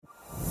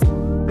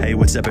Hey,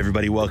 what's up,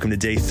 everybody? Welcome to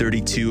day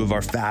 32 of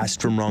our fast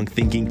from wrong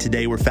thinking.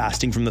 Today, we're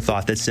fasting from the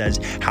thought that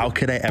says, how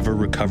could I ever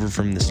recover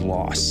from this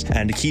loss?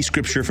 And the key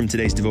scripture from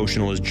today's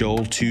devotional is Joel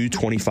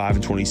 2:25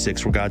 and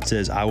 26, where God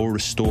says, I will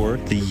restore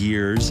the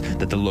years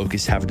that the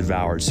locusts have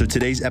devoured. So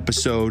today's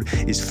episode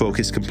is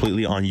focused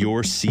completely on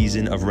your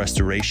season of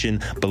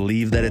restoration.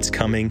 Believe that it's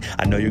coming.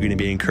 I know you're going to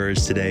be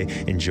encouraged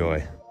today.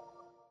 Enjoy.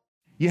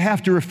 You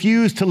have to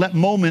refuse to let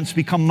moments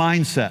become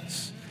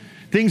mindsets.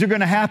 Things are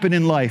going to happen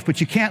in life, but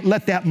you can't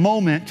let that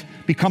moment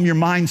become your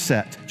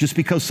mindset just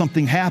because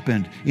something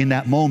happened in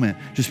that moment,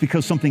 just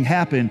because something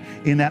happened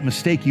in that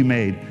mistake you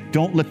made.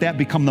 Don't let that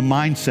become the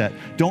mindset.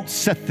 Don't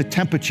set the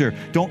temperature.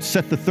 Don't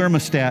set the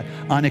thermostat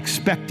on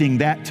expecting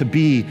that to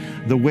be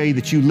the way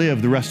that you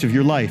live the rest of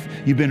your life.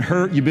 You've been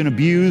hurt, you've been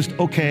abused,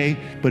 okay,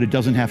 but it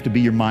doesn't have to be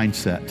your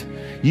mindset.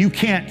 You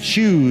can't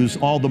choose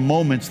all the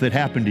moments that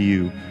happen to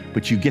you,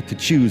 but you get to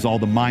choose all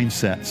the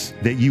mindsets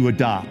that you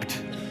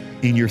adopt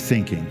in your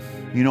thinking.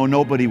 You know,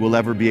 nobody will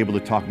ever be able to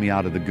talk me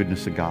out of the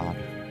goodness of God.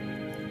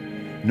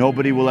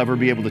 Nobody will ever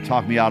be able to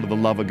talk me out of the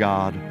love of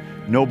God.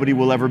 Nobody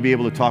will ever be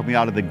able to talk me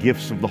out of the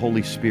gifts of the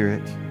Holy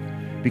Spirit,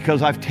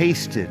 because I've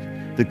tasted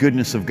the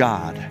goodness of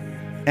God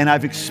and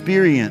I've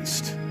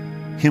experienced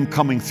Him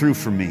coming through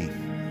for me.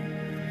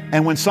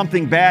 And when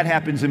something bad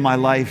happens in my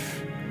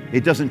life,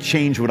 it doesn't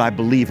change what I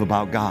believe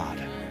about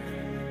God,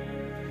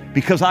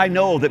 because I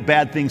know that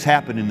bad things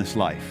happen in this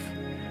life,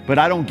 but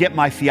I don't get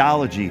my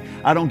theology,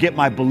 I don't get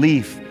my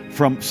belief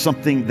from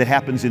something that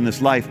happens in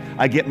this life.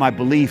 I get my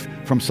belief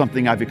from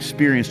something I've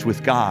experienced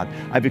with God.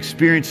 I've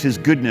experienced His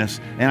goodness,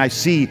 and I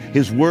see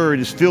His Word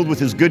is filled with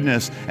His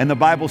goodness, and the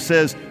Bible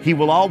says He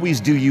will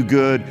always do you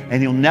good,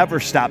 and He'll never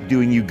stop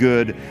doing you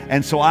good.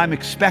 And so I'm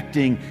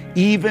expecting,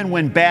 even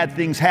when bad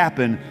things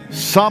happen,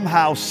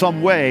 somehow,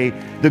 some way,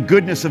 the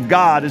goodness of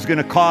God is going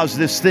to cause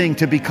this thing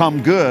to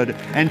become good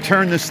and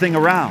turn this thing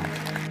around.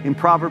 In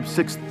Proverbs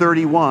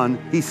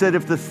 6:31, he said,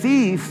 if the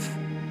thief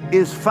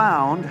is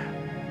found,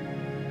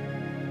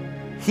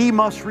 he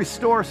must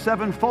restore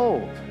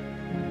sevenfold.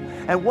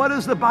 And what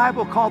does the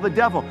Bible call the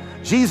devil?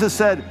 Jesus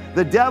said,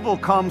 the devil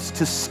comes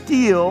to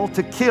steal,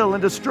 to kill,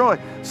 and destroy.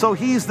 So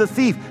he's the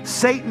thief.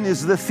 Satan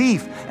is the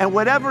thief. And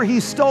whatever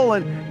he's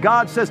stolen,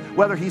 God says,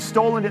 whether he's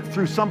stolen it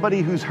through somebody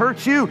who's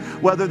hurt you,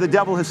 whether the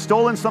devil has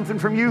stolen something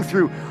from you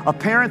through a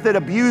parent that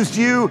abused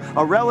you,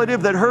 a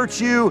relative that hurt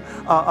you,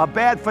 a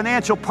bad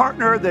financial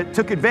partner that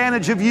took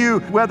advantage of you,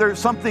 whether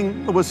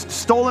something was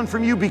stolen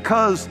from you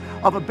because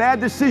of a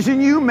bad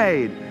decision you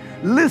made.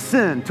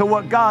 Listen to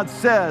what God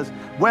says.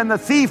 When the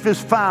thief is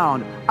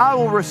found, I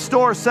will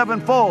restore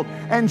sevenfold.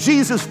 And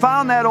Jesus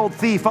found that old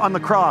thief on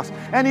the cross,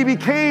 and He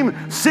became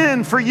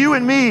sin for you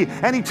and me,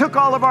 and He took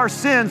all of our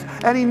sins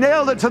and He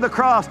nailed it to the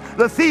cross.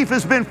 The thief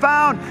has been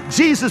found.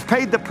 Jesus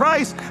paid the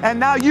price, and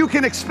now you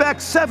can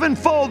expect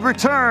sevenfold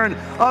return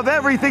of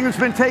everything that's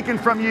been taken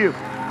from you.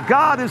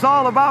 God is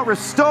all about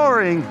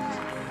restoring.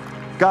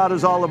 God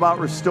is all about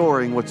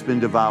restoring what's been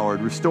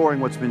devoured, restoring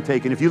what's been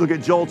taken. If you look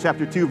at Joel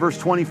chapter 2, verse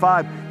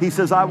 25, he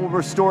says, I will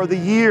restore the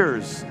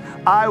years.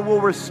 I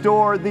will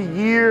restore the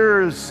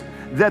years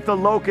that the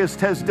locust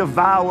has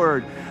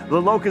devoured.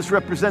 The locust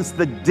represents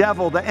the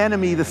devil, the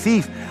enemy, the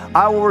thief.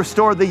 I will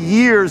restore the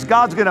years.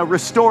 God's going to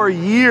restore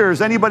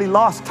years. Anybody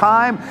lost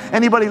time?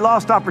 Anybody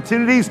lost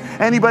opportunities?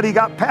 Anybody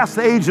got past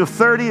the age of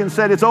 30 and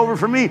said, it's over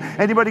for me?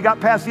 Anybody got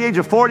past the age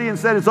of 40 and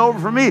said, it's over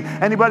for me?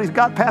 Anybody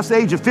got past the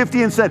age of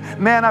 50 and said,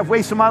 man, I've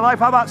wasted my life?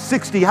 How about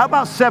 60? How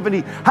about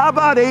 70? How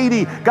about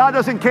 80? God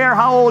doesn't care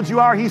how old you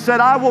are. He said,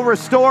 I will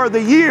restore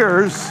the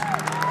years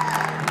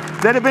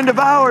that have been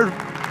devoured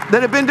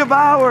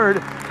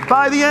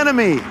by the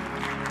enemy.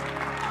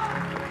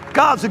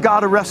 God's a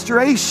God of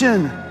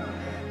restoration.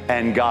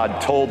 And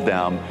God told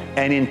them,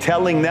 and in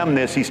telling them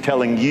this, He's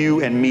telling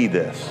you and me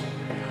this: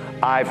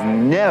 I've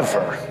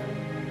never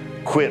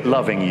quit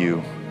loving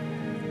you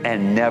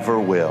and never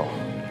will.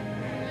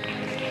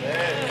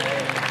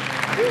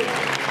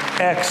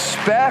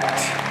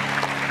 Expect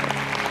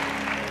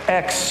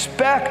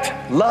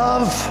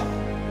love,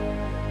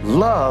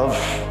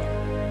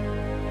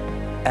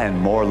 and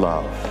more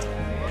love.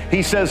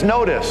 He says,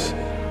 notice,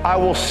 I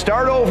will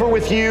start over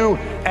with you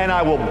and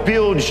I will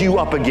build you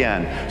up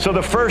again. So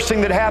the first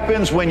thing that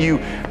happens when you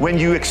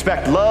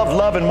expect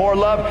love, and more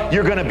love,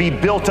 you're going to be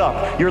built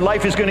up. Your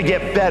life is going to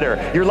get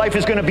better. Your life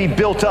is going to be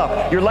built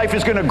up. Your life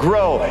is going to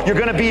grow. You're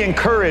going to be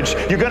encouraged.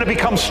 You're going to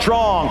become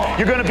strong.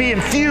 You're going to be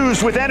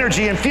infused with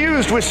energy,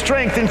 infused with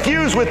strength,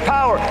 infused with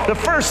power. The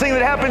first thing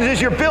that happens is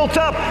you're built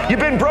up.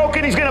 You've been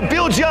broken. He's going to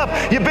build you up.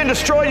 You've been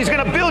destroyed. He's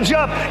going to build you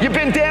up. You've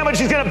been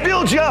damaged. He's going to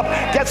build you up.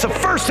 That's the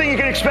first thing you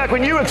can expect.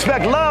 When you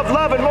expect love,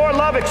 and more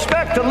love,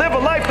 expect to live a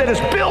life that is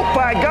built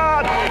by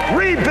God,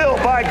 rebuilt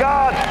by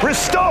God,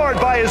 restored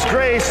by His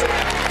grace,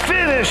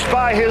 finished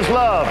by His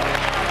love.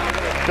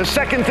 The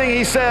second thing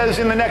he says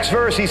in the next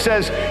verse, he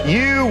says,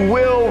 you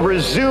will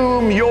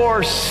resume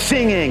your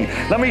singing.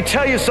 Let me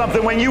tell you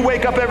something. When you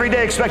wake up every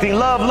day expecting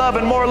love,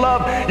 and more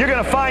love, you're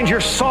going to find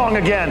your song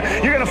again.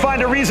 You're going to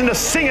find a reason to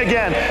sing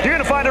again. You're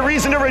going to find a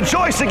reason to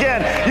rejoice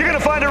again. You're going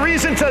to find a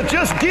reason to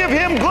just give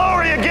Him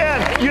glory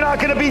again. You know not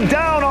going to be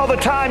down all the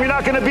time. You're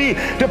not going to be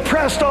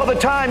depressed all the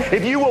time.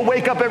 If you will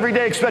wake up every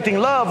day expecting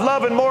love,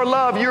 love, and more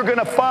love, you're going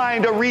to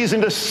find a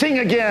reason to sing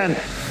again.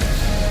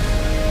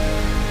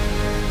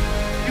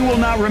 You will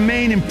not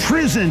remain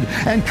imprisoned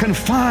and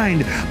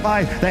confined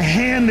by the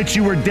hand that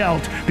you were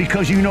dealt,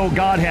 because you know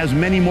God has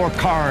many more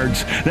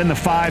cards than the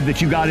 5 that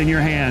you got in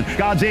your hand.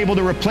 God's able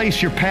to replace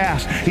your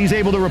past. He's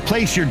able to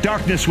replace your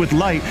darkness with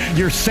light,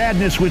 your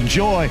sadness with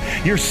joy,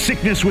 your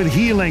sickness with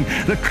healing,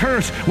 the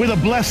curse with a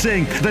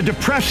blessing, the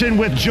depression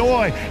with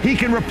joy. He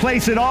can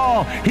replace it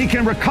all. He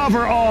can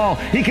recover all.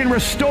 He can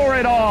restore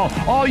it all.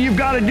 All you've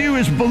got to do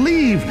is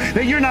believe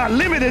that you're not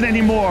limited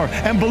anymore,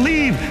 and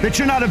believe that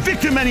you're not a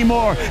victim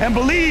anymore, and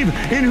believe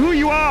in who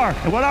you are.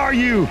 And what are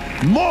you?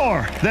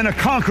 More than a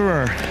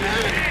conqueror.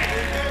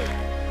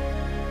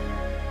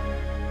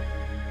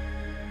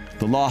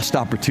 The lost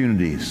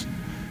opportunities,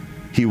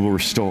 He will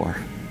restore.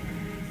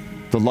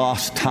 The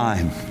lost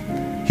time,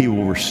 He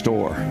will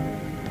restore.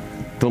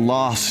 The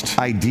lost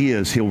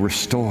ideas, He'll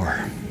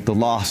restore. The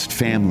lost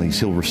families,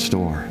 He'll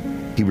restore.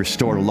 He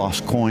restored a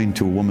lost coin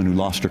to a woman who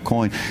lost her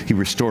coin. He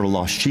restored a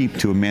lost sheep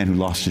to a man who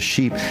lost his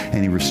sheep.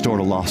 And He restored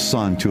a lost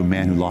son to a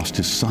man who lost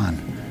his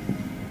son.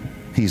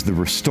 He's the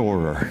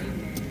restorer.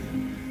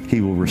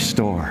 He will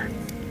restore.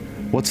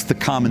 What's the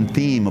common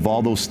theme of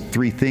all those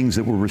 3 things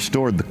that were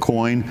restored? The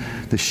coin,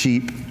 the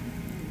sheep,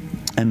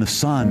 and the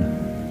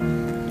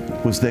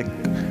son. Was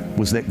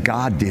that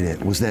God did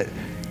it. Was that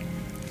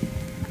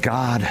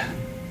God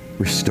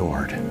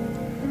restored.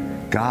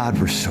 God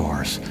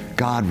restores.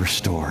 God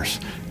restores.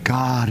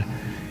 God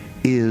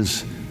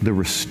is the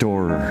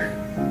restorer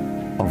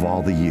of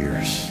all the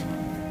years.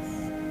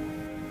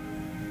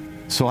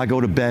 So I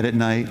go to bed at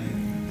night,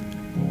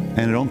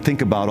 and I don't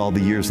think about all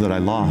the years that I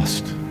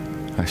lost.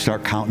 I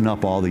start counting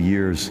up all the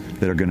years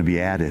that are going to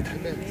be added.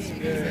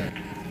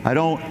 I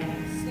don't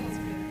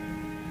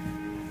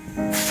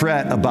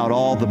fret about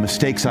all the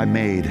mistakes I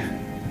made.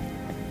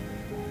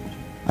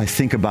 I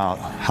think about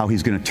how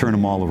He's going to turn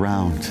them all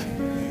around.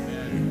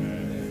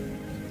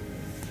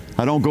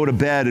 I don't go to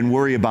bed and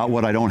worry about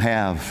what I don't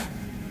have.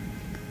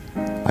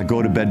 I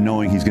go to bed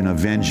knowing He's going to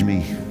avenge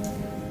me.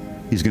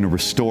 He's going to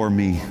restore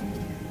me.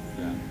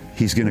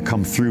 He's going to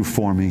come through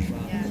for me.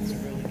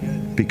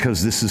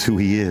 Because this is who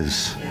He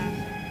is.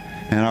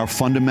 And our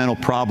fundamental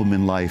problem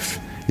in life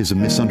is a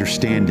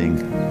misunderstanding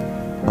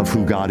of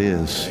who God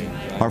is.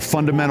 Our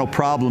fundamental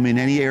problem in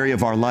any area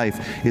of our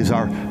life is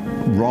our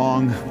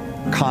wrong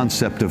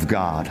concept of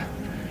God.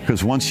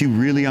 Because once you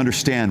really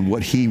understand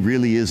what He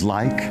really is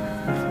like,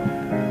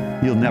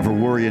 you'll never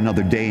worry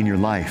another day in your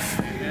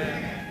life.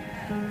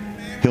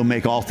 He'll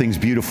make all things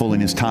beautiful in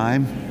His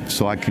time,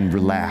 so I can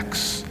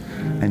relax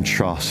and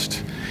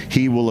trust.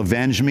 He will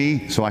avenge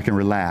me so I can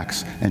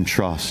relax and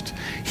trust.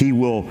 He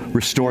will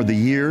restore the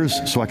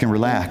years so I can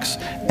relax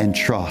and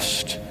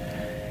trust.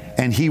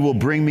 And He will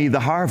bring me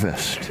the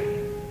harvest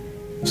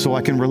so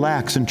I can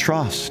relax and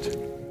trust.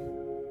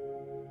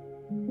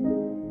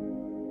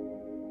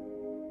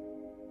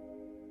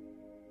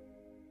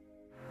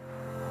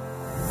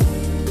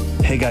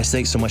 Hey guys,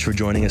 thanks so much for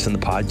joining us on the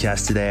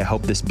podcast today. I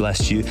hope this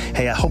blessed you.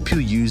 Hey, I hope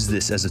you'll use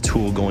this as a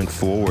tool going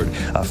forward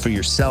for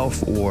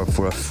yourself or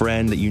for a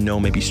friend that you know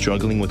may be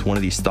struggling with one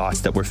of these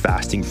thoughts that we're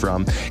fasting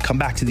from. Come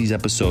back to these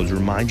episodes.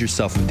 Remind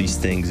yourself of these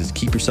things.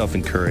 Keep yourself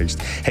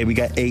encouraged. Hey, we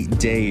got 8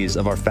 days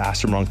of our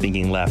Fast from Wrong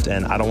Thinking left,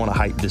 and I don't want to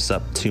hype this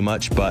up too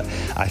much, but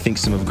I think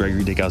some of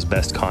Gregory Dickow's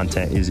best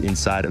content is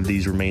inside of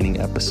these remaining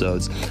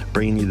episodes,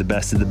 bringing you the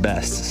best of the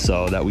best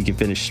so that we can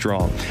finish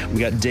strong. We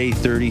got day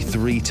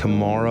 33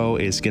 tomorrow.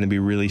 It's going to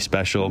be really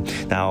special.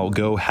 Now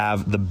go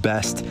have the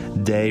best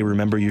day.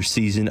 Remember, your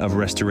season of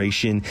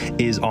restoration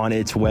is on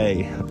its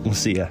way. We'll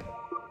see ya.